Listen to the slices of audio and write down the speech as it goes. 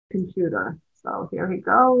computer. So here he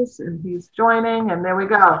goes, and he's joining, and there we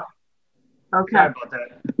go. Okay. Sorry about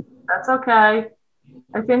that. That's okay.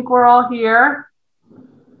 I think we're all here,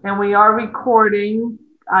 and we are recording.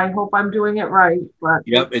 I hope I'm doing it right. But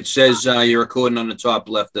yep, it says you're recording on the top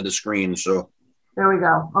left of the screen. So there we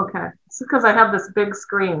go. Okay. It's because I have this big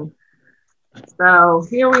screen. So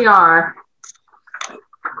here we are.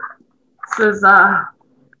 This is I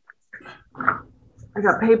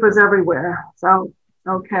got papers everywhere. So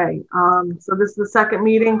okay. So this is the second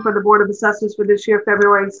meeting for the Board of Assessors for this year,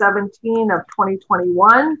 February 17 of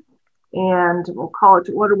 2021. And we'll call it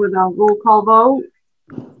to order with a roll call vote.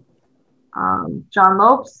 John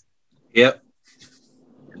Lopes. Yep.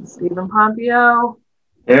 And Stephen Pompeo.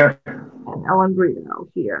 Here. And Ellen Brito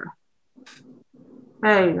here.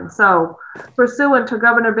 Okay, so pursuant to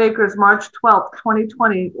Governor Baker's March 12th,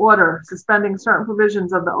 2020 order suspending certain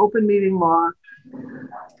provisions of the open meeting law,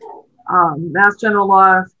 Mass General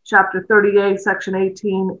Law, Chapter 38, Section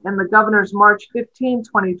 18, and the Governor's March 15,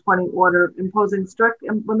 2020 order imposing strict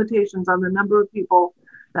limitations on the number of people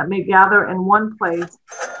that may gather in one place,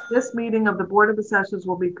 this meeting of the Board of Assessors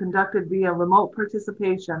will be conducted via remote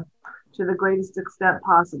participation to the greatest extent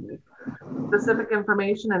possible. Specific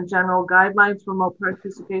information and general guidelines for remote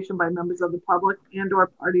participation by members of the public and/or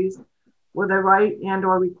parties with a right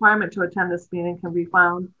and/or requirement to attend this meeting can be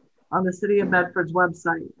found on the City of Medford's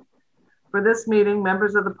website. For this meeting,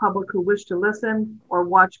 members of the public who wish to listen or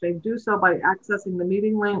watch may do so by accessing the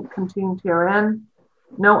meeting link contained herein.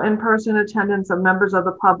 No in-person attendance of members of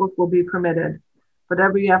the public will be permitted, but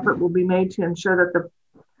every effort will be made to ensure that the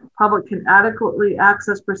public can adequately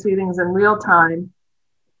access proceedings in real time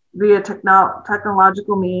via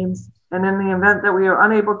technological means. And in the event that we are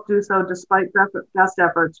unable to do so despite best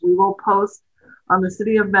efforts, we will post on the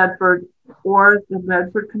City of Medford or the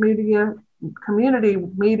Medford Community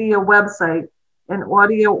Media website an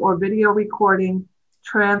audio or video recording,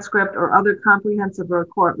 transcript, or other comprehensive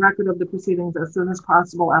record of the proceedings as soon as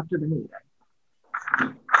possible after the meeting.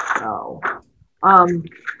 So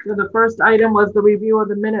the first item was the review of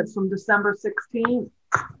the minutes from December 16th.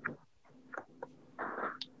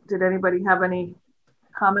 Did anybody have any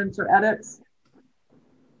comments or edits?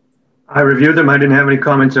 I reviewed them. I didn't have any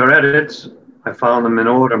comments or edits. I found them in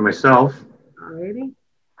order myself. All righty.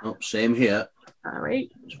 Oh, same here. All right.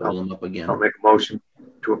 Just pull them up again. I'll make a motion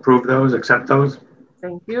to approve those, accept those.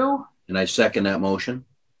 Thank you. And I second that motion.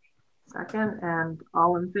 Second, and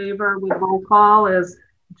all in favor with roll call is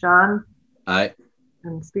John. Aye.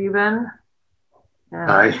 And Stephen.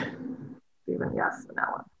 And Aye. Stephen, yes, and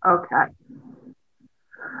Ellen. Okay.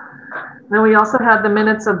 Then we also had the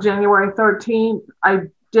minutes of January 13th. I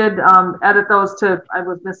did edit those to, I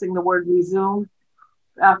was missing the word resume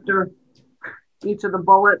after each of the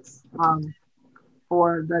bullets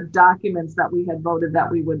for the documents that we had voted that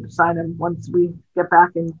we would sign them once we get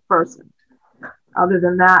back in person. Other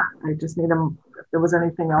than that, I just need them, if there was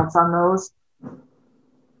anything else on those.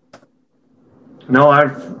 No,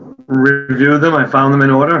 I've reviewed them. I found them in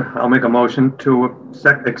order. I'll make a motion to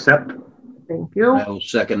accept. Thank you. I will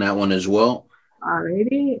second that one as well. All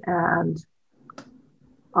righty, and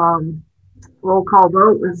roll call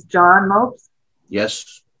vote is John Lopes.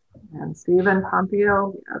 Yes. And Stephen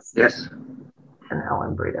Pompeo, yes. Yes. And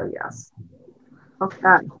Ellen Brito, yes.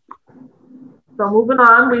 Okay. So moving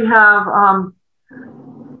on, we have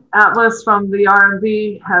Atlas from the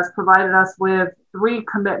RMV has provided us with 3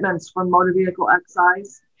 commitments from motor vehicle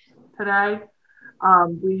excise today.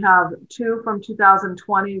 We have 2 from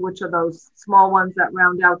 2020, which are those small ones that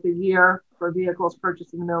round out the year for vehicles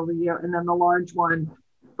purchased in the middle of the year, and then the large one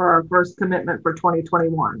for our first commitment for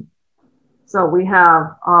 2021. So we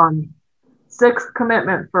have 6th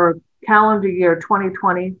commitment for calendar year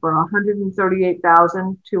 2020 for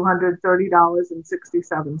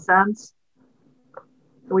 $138,230.67.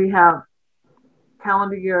 We have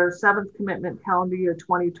calendar year 7th commitment, calendar year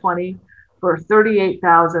 2020 for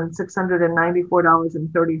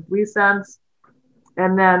 $38,694.33.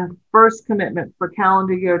 And then first commitment for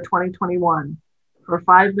calendar year 2021 for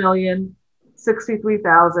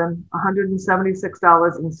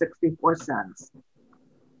 $5,063,176.64.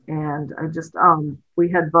 And I just, we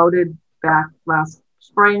had voted back last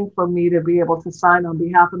spring for me to be able to sign on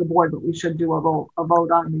behalf of the board, but we should do a vote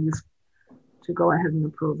on these to go ahead and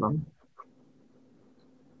approve them.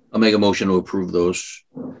 I'll make a motion to approve those.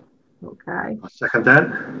 Okay. I'll second that.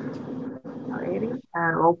 Alrighty.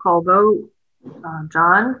 And roll call vote.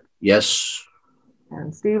 John? Yes.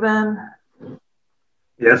 And Stephen?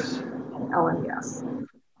 Yes. And Ellen, yes.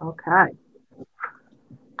 Okay.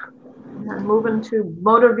 And moving to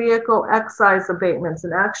motor vehicle excise abatements.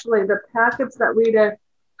 And actually the packets that Rita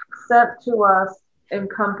sent to us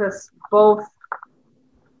encompass both.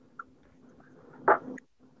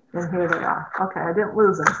 And here they are. Okay, I didn't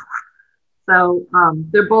lose them. So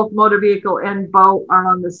they're both motor vehicle and boat are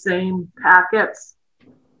on the same packets.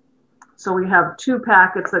 So we have 2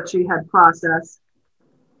 packets that she had processed.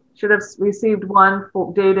 Should have received one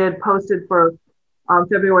dated, posted for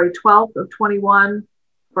February 12th of 21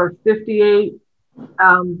 for 58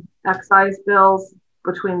 excise bills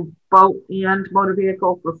between boat and motor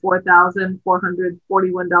vehicle for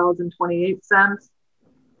 $4,441.28.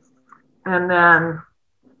 And then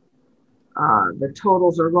the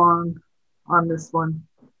totals are wrong on this one.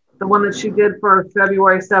 The one that she did for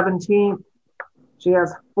February 17th, she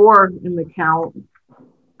has 4 in the count.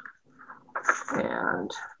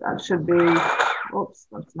 And that should be, oops,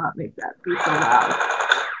 let's not make that be so loud.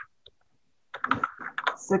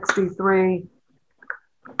 63,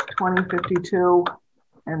 2052,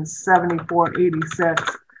 and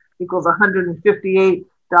 74.86 equals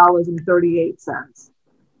 $158.38.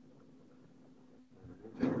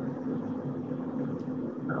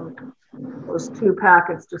 So those 2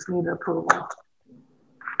 packets just need approval.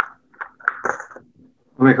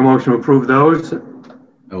 I'll make a motion to approve those.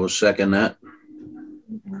 I will second that.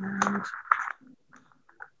 And I'm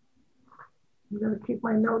going to keep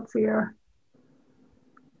my notes here.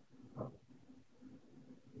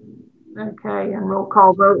 Okay, and roll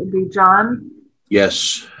call vote would be John.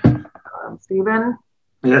 Yes. Stephen.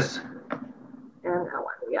 Yes. And Ellen,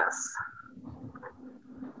 yes.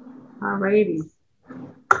 All righty.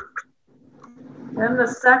 Then the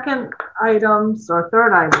second items or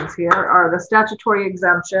third items here are the statutory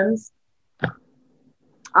exemptions.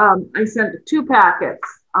 I sent 2 packets.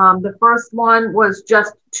 The first one was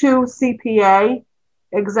just 2 CPA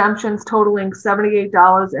exemptions totaling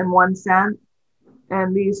 $78.01.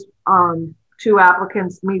 And these 2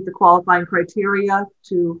 applicants meet the qualifying criteria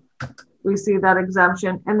to receive that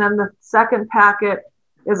exemption. And then the second packet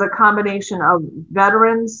is a combination of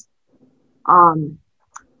veterans,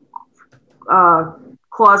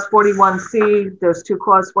 Clause 41C, there's 2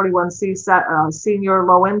 Clause 41C senior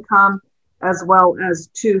low income, as well as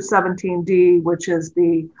 217D, which is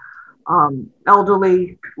the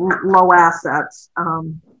elderly low assets,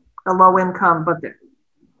 the low income, but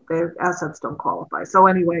their assets don't qualify. So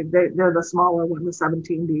anyway, they're the smaller one, the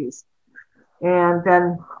 17Ds. And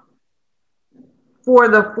then for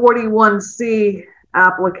the 41C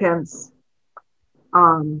applicants,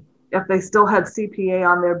 if they still had CPA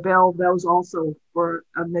on their bill, those also were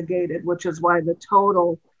negated, which is why the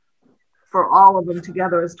total for all of them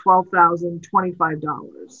together is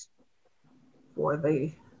 $12,025 for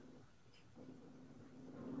the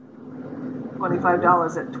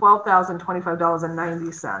 $25 at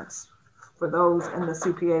 $12,025.90 for those, and the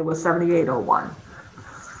CPA was $78.01.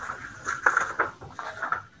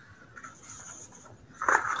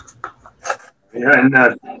 Yeah, and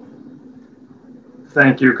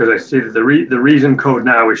thank you, because I see that the reason code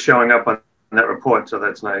now is showing up on that report, so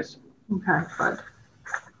that's nice. Okay, good.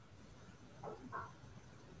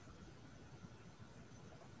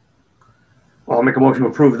 Well, I'll make a motion to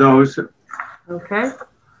approve those. Okay.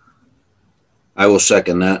 I will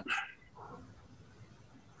second that.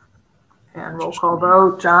 And roll call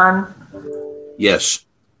vote, John? Yes.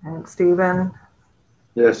 And Stephen?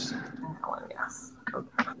 Yes. And Ellen, yes.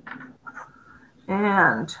 Okay.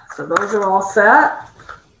 And so those are all set,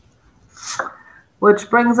 which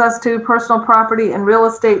brings us to personal property and real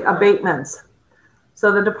estate abatements.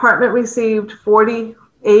 So the department received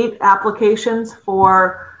 48 applications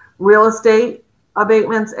for real estate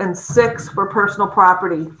abatements and 6 for personal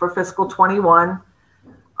property for fiscal 21.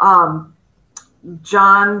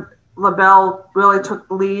 John LaBelle really took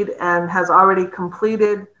the lead and has already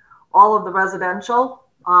completed all of the residential.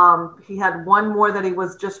 He had one more that he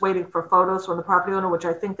was just waiting for photos from the property owner, which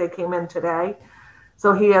I think they came in today.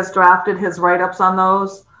 So he has drafted his write-ups on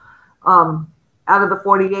those. Out of the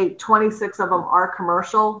 48, 26 of them are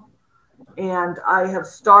commercial. And I have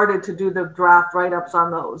started to do the draft write-ups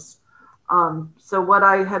on those. So what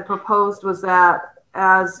I had proposed was that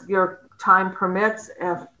as your time permits,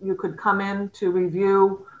 if you could come in to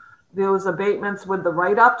review those abatements with the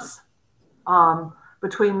write-ups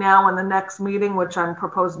between now and the next meeting, which I'm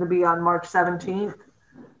proposing to be on March 17th.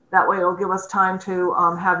 That way it'll give us time to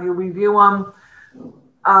have you review them.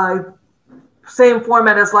 Same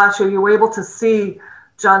format as last year. You were able to see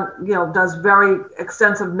John, does very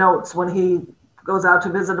extensive notes when he goes out to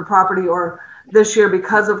visit a property, or this year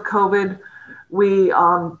because of COVID, we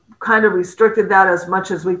kind of restricted that as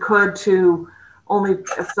much as we could to only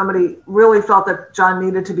if somebody really felt that John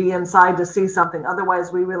needed to be inside to see something.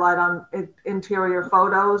 Otherwise, we relied on interior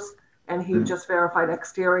photos, and he just verified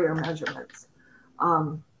exterior measurements.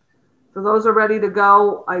 So those are ready to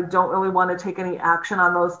go. I don't really want to take any action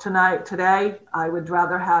on those today. I would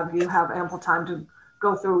rather have you have ample time to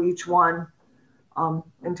go through each one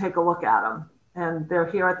and take a look at them. And they're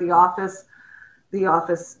here at the office. The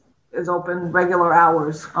office is open regular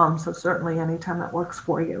hours, so certainly anytime that works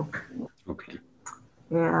for you. Okay.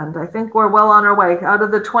 And I think we're well on our way. Out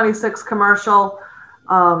of the 26 commercial,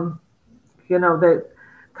 you know, the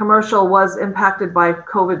commercial was impacted by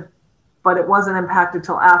COVID, but it wasn't impacted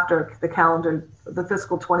till after the calendar. The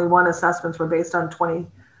fiscal 21 assessments were based on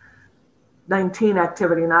 2019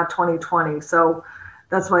 activity, not 2020. So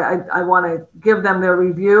that's why I want to give them their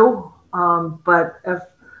review. But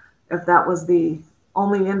if that was the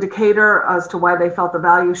only indicator as to why they felt the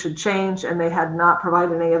value should change and they had not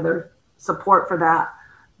provided any other support for that,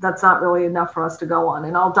 that's not really enough for us to go on.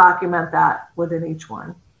 And I'll document that within each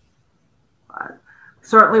one. But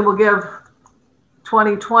certainly we'll give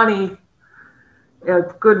 2020 a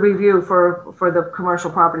good review for the commercial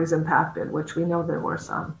properties impacted, which we know there were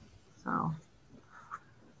some.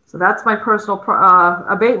 So that's my personal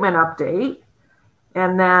abatement update.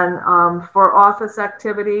 And then for office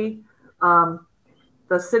activity,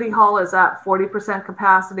 the city hall is at 40%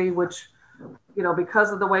 capacity, which, you know,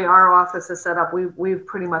 because of the way our office is set up, we've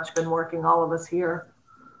pretty much been working, all of us here,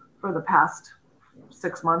 for the past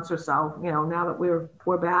 6 months or so, you know, now that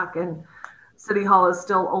we're back. And City Hall is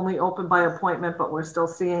still only open by appointment, but we're still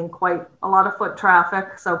seeing quite a lot of foot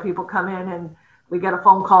traffic. So people come in and we get a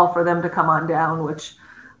phone call for them to come on down, which,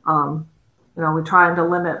 you know, we're trying to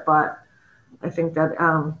limit, but I think that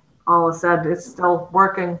all is said, it's still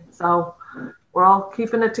working. So we're all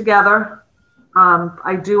keeping it together.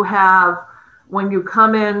 I do have, when you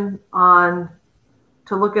come in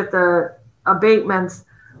to look at the abatements,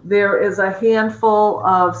 there is a handful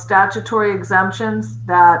of statutory exemptions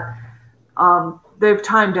that they've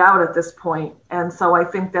timed out at this point. And so I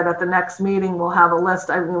think that at the next meeting, we'll have a list.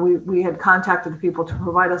 I mean, we had contacted the people to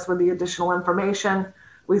provide us with the additional information.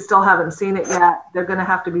 We still haven't seen it yet. They're going to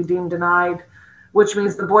have to be deemed denied, which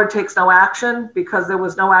means the board takes no action because there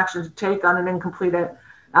was no action to take on an incompleted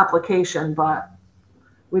application. But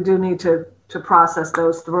we do need to process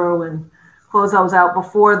those through and close those out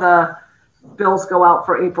before the bills go out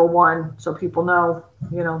for April 1. So people know,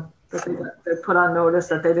 you know, that they put on notice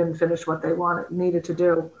that they didn't finish what they needed to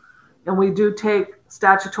do. And we do take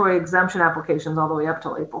statutory exemption applications all the way up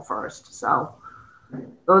till April 1st. So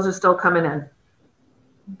those are still coming in.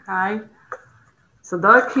 Okay. So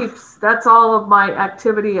that's all of my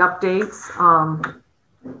activity updates.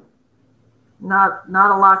 Not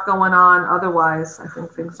a lot going on. Otherwise, I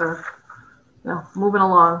think things are, you know, moving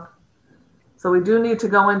along. So we do need to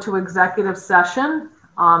go into executive session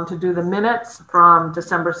to do the minutes from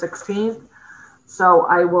December 16th. So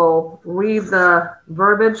I will read the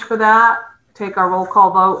verbiage for that, take our roll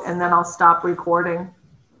call vote, and then I'll stop recording,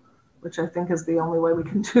 which I think is the only way we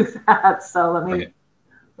can do that. So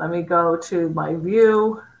let me go to my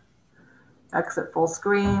view, exit full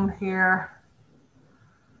screen here.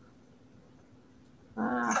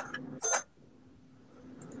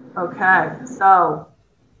 Okay, so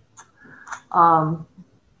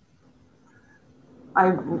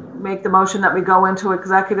I make the motion that we go into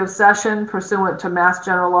executive session pursuant to Mass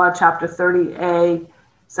General Law, Chapter 30A,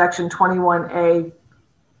 Section 21A,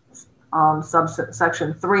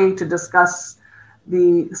 subsection 3, to discuss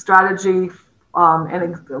the strategy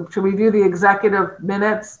and to review the executive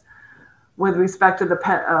minutes with respect to the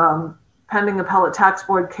pending appellate tax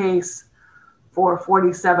board case for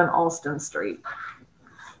 47 Alston Street.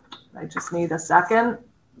 I just need a second.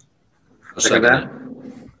 I'll second that.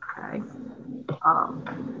 Okay.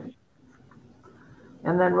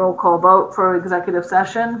 And then roll call vote for executive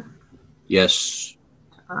session. Yes.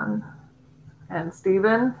 And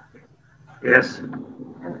Stephen? Yes.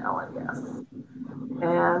 And Ellen, yes.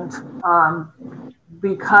 And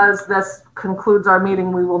because this concludes our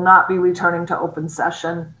meeting, we will not be returning to open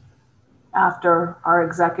session after our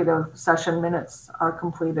executive session minutes are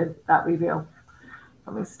completed, that review.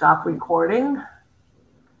 Let me stop recording.